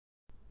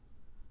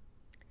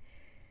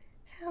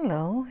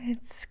Hello,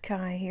 it's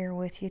Sky here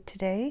with you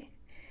today,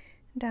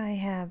 and I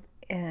have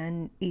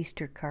an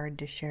Easter card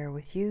to share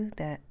with you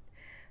that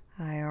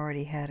I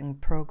already had in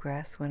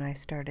progress when I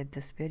started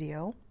this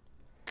video.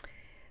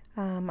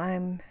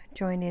 I'm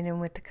joining in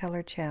with the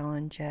color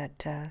challenge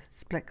at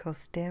Split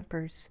Coast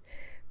Stampers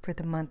for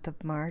the month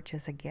of March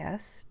as a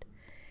guest,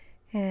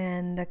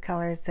 and the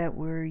colors that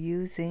we're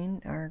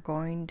using are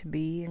going to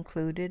be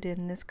included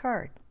in this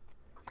card.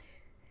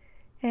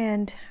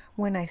 And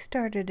when I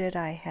started it,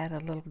 I had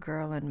a little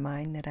girl in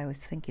mind that I was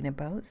thinking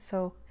about,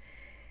 so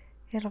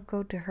it'll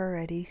go to her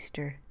at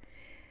Easter.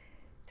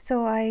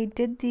 So I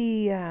did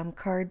the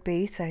card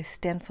base. I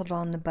stenciled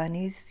on the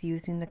bunnies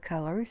using the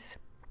colors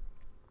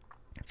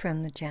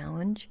from the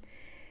challenge.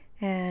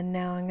 And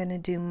now I'm going to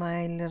do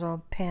my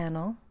little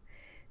panel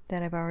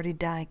that I've already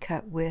die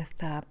cut with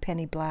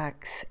Penny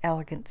Black's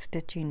Elegant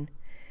Stitching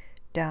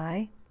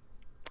die.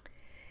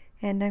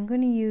 And I'm going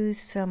to use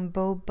some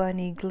Bow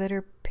Bunny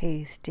glitter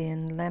paste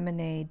in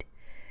Lemonade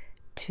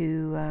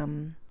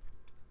to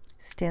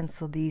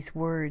stencil these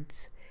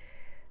words.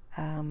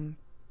 The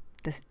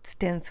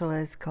stencil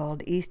is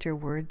called Easter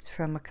Words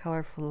from A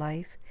Colorful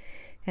Life,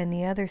 and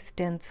the other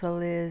stencil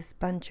is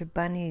Bunch of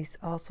Bunnies,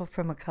 also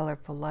from A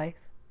Colorful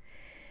Life.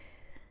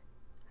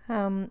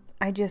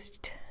 I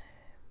just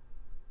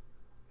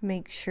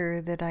make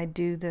sure that I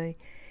do the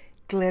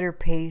glitter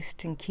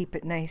paste and keep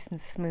it nice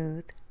and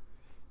smooth.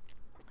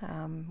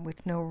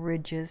 With no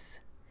ridges.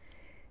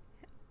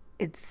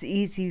 It's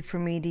easy for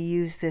me to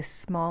use this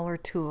smaller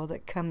tool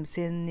that comes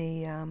in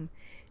the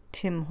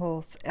Tim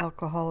Holtz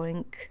alcohol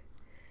ink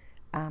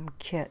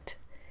kit,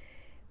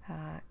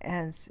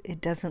 as it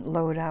doesn't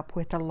load up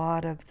with a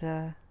lot of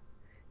the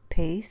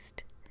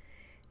paste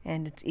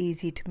and it's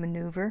easy to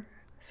maneuver,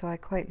 so I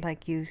quite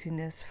like using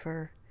this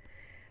for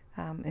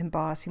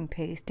embossing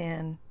paste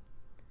and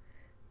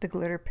the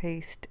glitter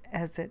paste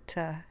as it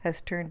has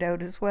turned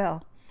out as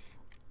well.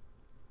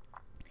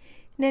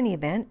 In any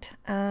event,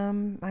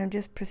 I'm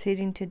just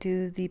proceeding to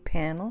do the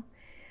panel.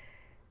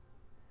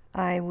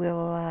 I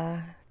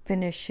will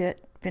finish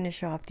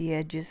off the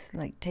edges,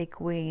 like take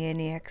away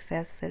any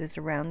excess that is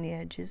around the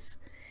edges,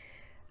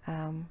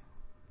 and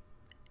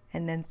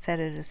then set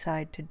it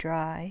aside to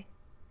dry.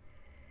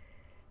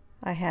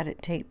 I had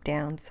it taped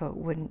down so it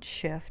wouldn't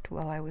shift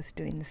while I was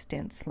doing the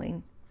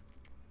stenciling.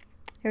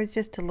 There's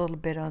just a little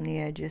bit on the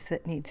edges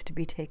that needs to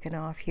be taken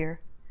off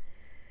here.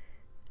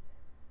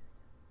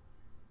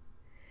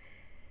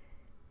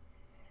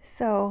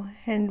 So,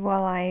 and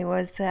while I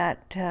was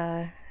at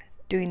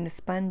doing the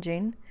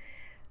sponging,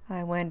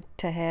 I went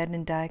ahead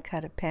and die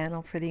cut a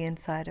panel for the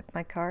inside of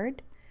my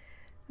card.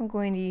 I'm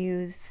going to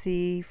use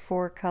the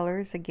 4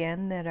 colors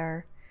again that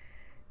are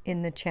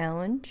in the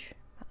challenge.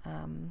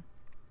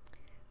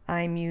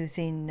 I'm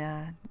using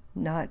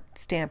not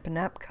Stampin'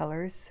 Up!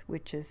 Colors,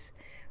 which is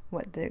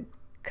what the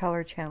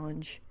color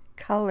challenge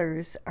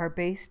colors are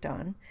based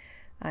on.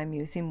 I'm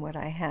using what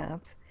I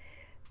have.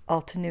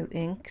 Ulta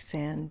inks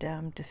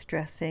and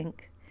distress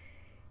ink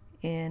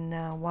in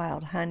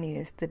Wild Honey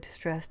is the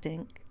distressed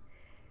ink.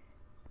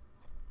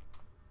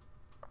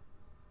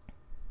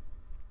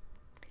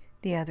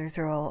 The others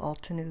are all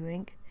Ulta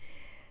ink.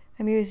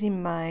 I'm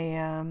using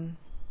my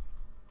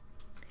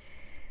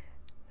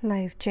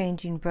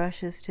life-changing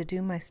brushes to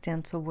do my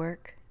stencil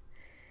work.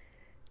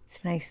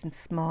 It's nice and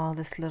small,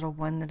 this little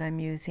one that I'm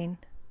using,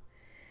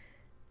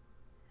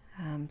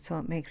 so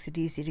it makes it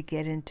easy to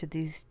get into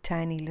these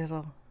tiny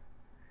little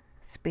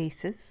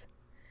spaces.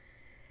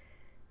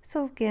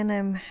 So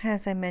again,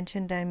 as I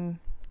mentioned, I'm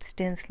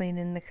stenciling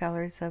in the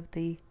colors of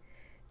the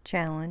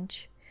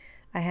challenge.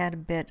 I had a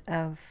bit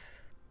of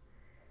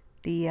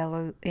the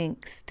yellow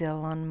ink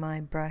still on my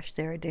brush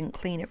there. I didn't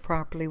clean it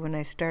properly when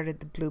I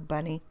started the blue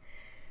bunny,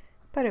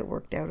 but it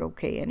worked out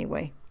okay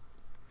anyway.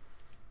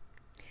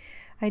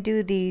 I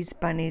do these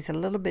bunnies a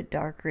little bit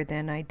darker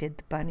than I did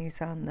the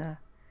bunnies on the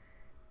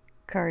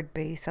card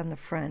base on the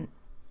front.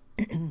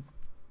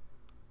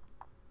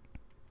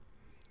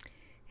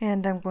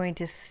 And I'm going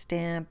to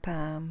stamp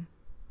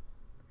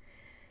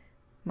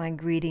my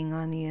greeting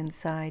on the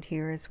inside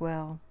here as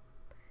well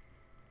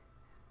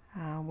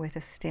with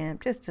a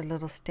stamp, just a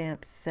little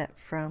stamp set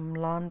from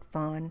Lawn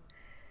Fawn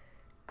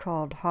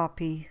called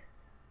Hoppy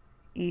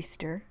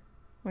Easter,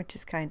 which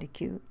is kind of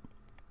cute.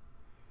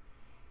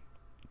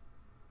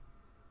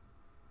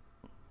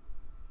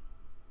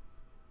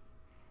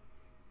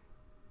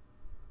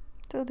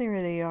 So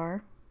there they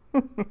are.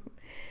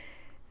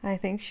 I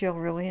think she'll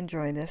really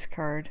enjoy this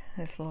card,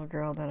 this little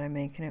girl that I'm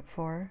making it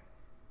for.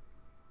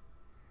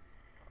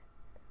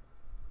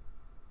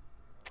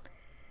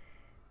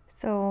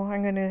 So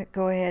I'm going to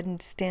go ahead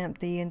and stamp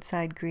the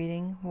inside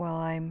greeting while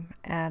I'm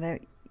at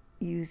it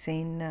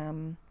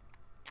using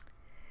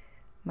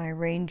my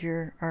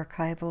Ranger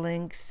archival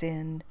inks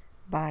in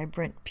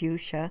Vibrant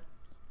Fuchsia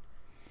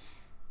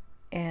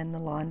and the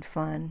Lawn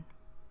Fawn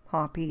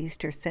Hoppy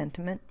Easter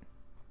Sentiment,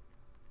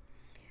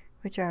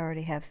 which I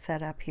already have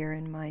set up here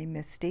in my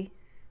Misty.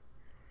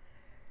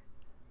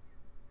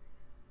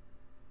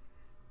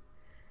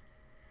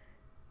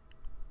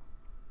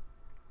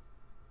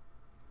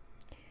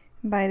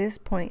 By this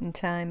point in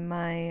time,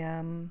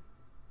 my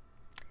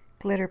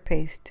glitter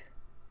paste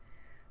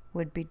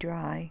would be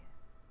dry.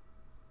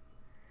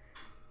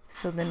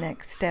 So the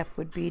next step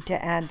would be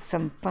to add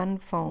some fun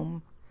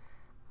foam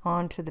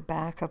onto the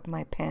back of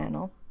my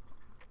panel,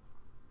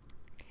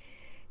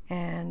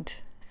 and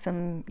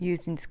some,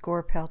 using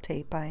score pell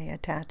tape, I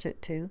attach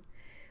it to,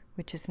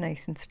 which is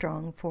nice and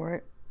strong for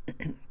it,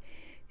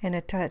 and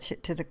attach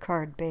it to the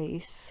card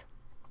base.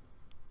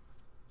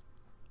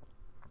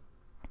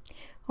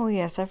 Oh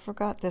yes, I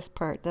forgot this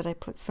part, that I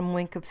put some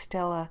Wink of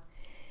Stella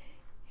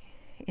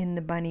in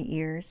the bunny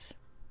ears.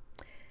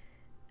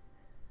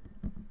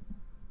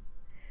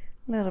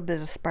 A little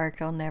bit of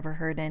sparkle never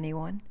hurt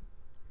anyone.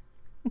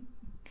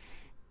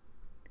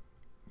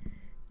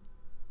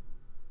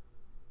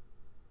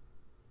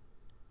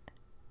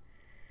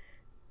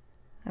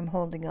 I'm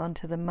holding on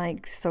to the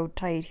mic so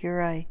tight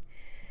here I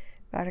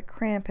got a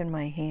cramp in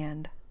my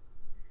hand.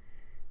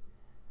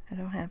 I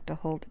don't have to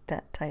hold it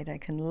that tight, I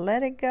can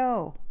let it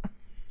go.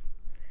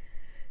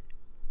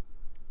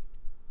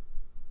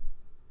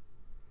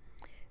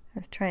 I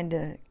was trying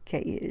to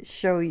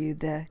show you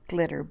the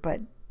glitter,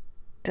 but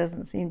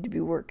doesn't seem to be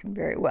working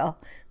very well.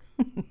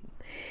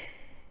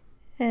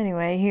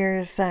 Anyway,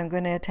 I'm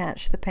going to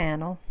attach the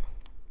panel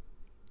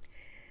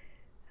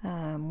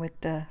with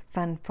the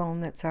fun foam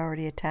that's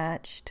already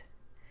attached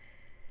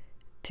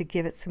to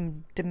give it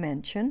some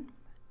dimension.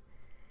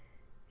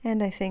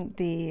 And I think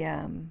the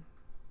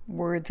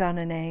words on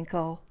an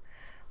ankle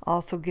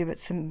also give it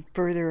some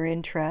further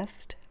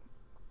interest.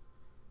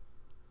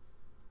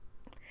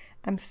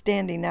 I'm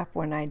standing up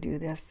when I do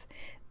this.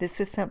 This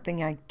is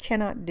something I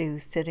cannot do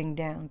sitting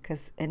down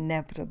because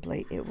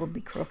inevitably it will be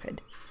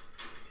crooked,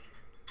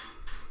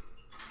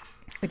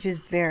 which is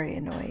very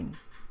annoying.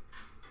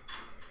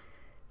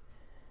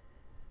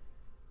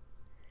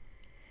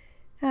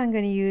 I'm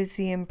going to use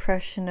the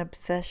Impression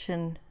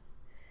Obsession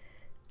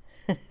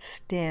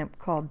stamp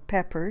called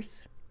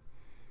Peppers.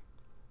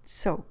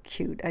 So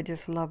cute. I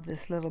just love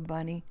this little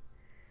bunny.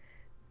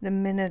 The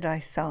minute I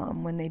saw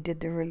him when they did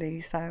the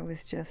release, I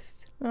was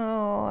just,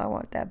 oh, I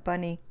want that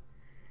bunny.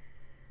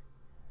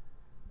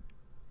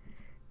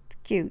 It's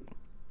cute.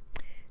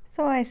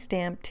 So I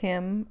stamped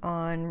him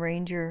on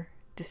Ranger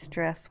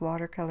Distress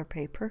watercolor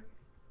paper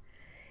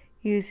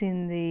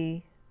using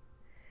the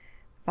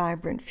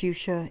vibrant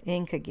fuchsia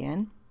ink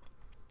again.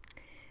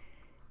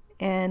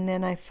 And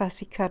then I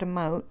fussy cut him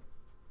out,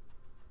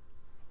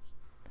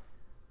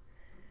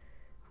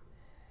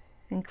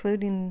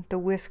 including the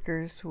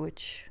whiskers,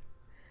 which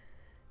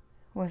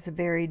was a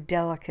very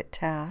delicate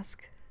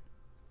task.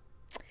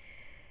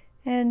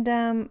 And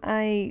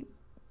I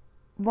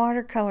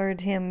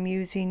watercolored him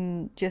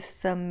using just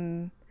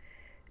some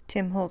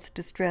Tim Holtz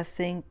Distress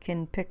ink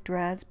and picked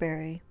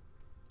raspberry.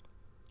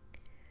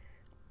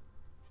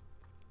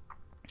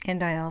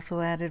 And I also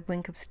added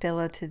Wink of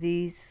Stella to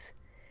these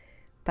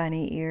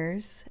bunny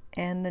ears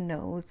and the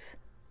nose.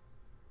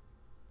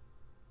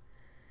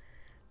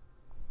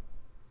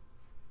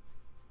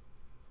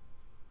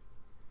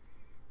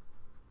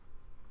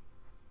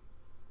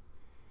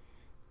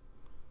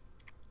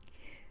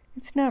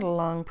 It's not a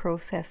long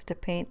process to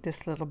paint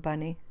this little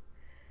bunny.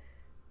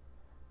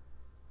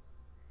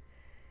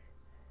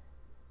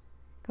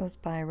 It goes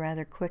by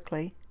rather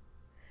quickly.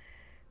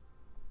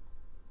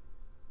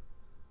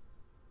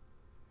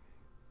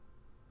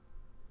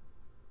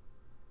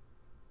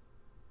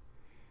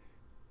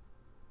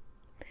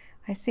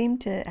 I seem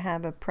to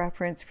have a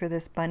preference for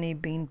this bunny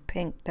being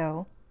pink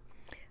though.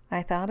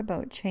 I thought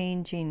about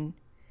changing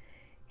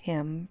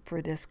him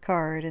for this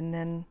card, and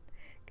then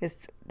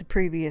because the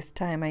previous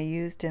time I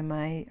used him,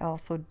 I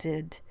also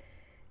did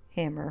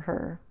him or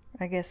her.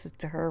 I guess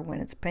it's a her when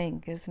it's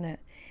pink, isn't it?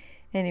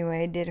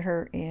 Anyway, I did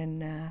her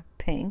in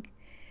pink.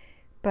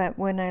 But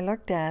when I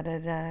looked at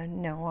it,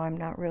 no, I'm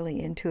not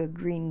really into a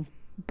green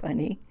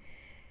bunny.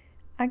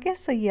 I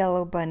guess a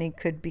yellow bunny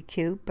could be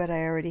cute, but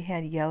I already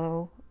had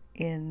yellow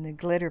in the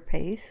glitter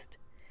paste.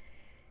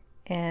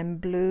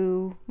 And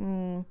blue,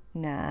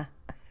 nah.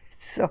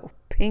 So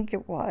pink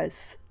it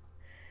was.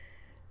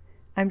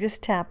 I'm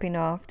just tapping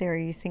off there.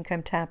 You think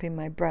I'm tapping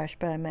my brush,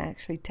 but I'm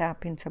actually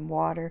tapping some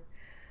water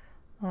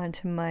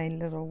onto my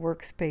little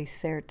workspace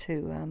there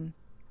to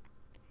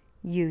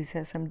use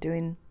as I'm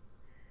doing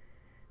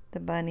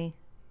the bunny.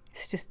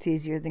 It's just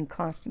easier than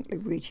constantly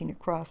reaching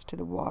across to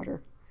the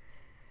water,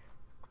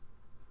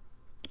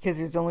 because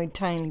there's only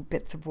tiny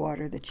bits of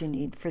water that you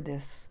need for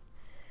this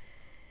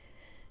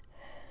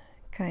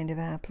kind of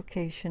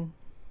application.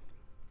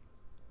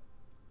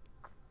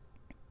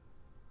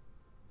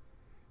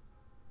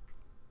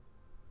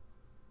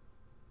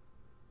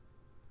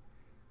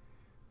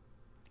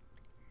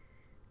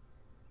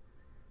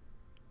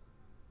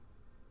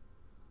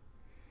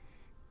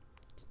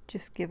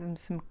 Just give him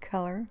some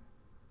color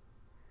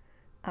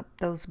up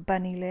those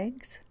bunny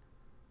legs.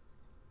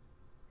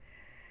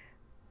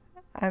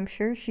 I'm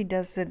sure she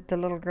doesn't, the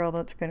little girl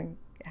that's going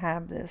to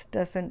have this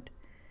doesn't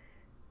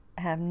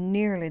have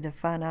nearly the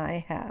fun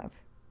I have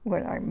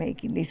when I'm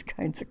making these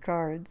kinds of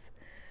cards.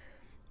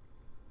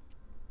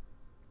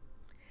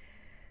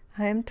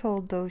 I am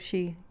told, though,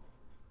 she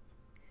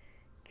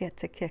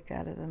gets a kick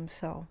out of them,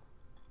 so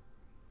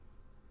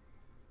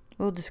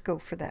we'll just go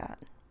for that.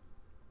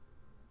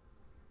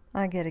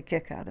 I get a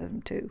kick out of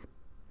them, too.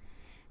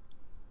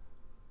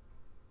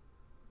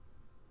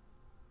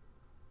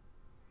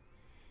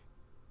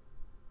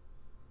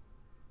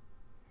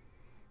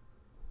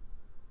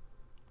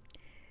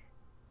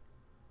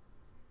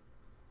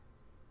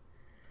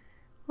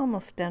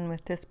 Almost done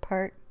with this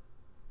part.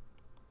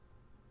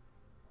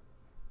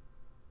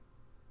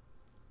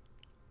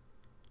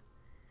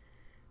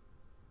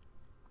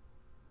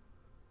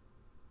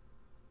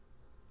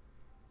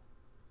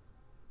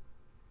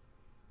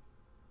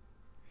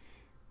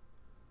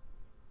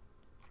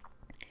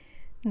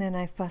 And then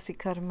I fussy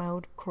cut them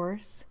out, of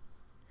course.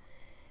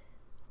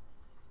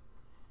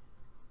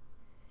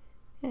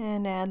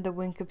 And add the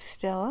wink of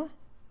Stella.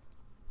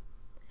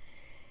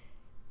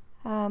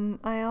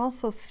 I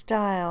also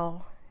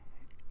style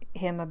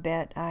him a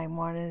bit. I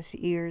want his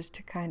ears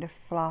to kind of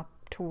flop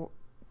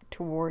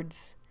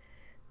towards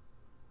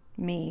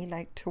me,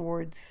 like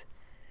towards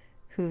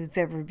who's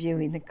ever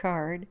viewing the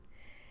card.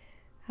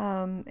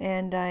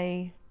 And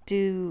I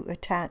do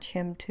attach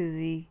him to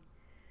the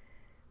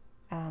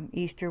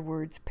Easter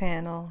words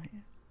panel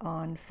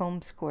on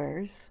foam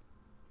squares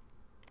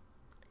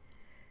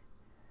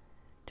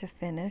to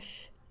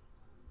finish.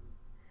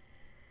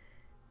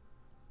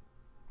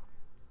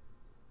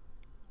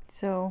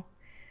 So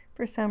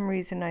for some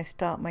reason I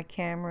stopped my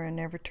camera and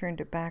never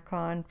turned it back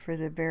on for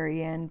the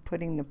very end,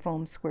 putting the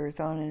foam squares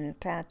on and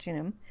attaching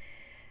them.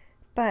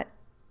 But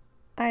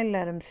I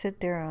let them sit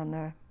there on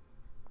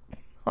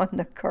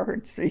the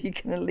card so you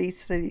can at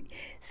least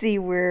see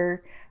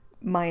where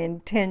my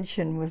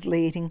intention was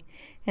leading.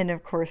 And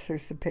of course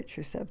there's the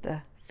pictures of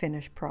the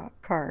finished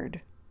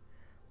card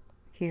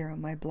here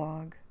on my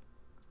blog.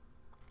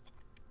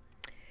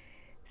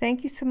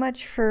 Thank you so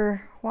much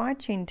for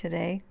watching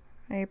today.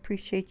 I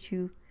appreciate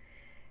you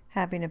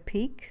having a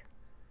peek,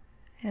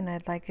 and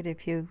I'd like it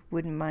if you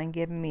wouldn't mind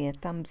giving me a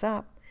thumbs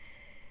up.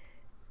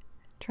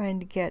 Trying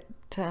to get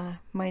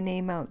my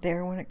name out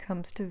there when it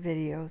comes to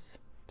videos.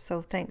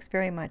 So thanks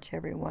very much,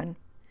 everyone.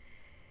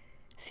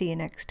 See you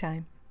next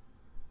time.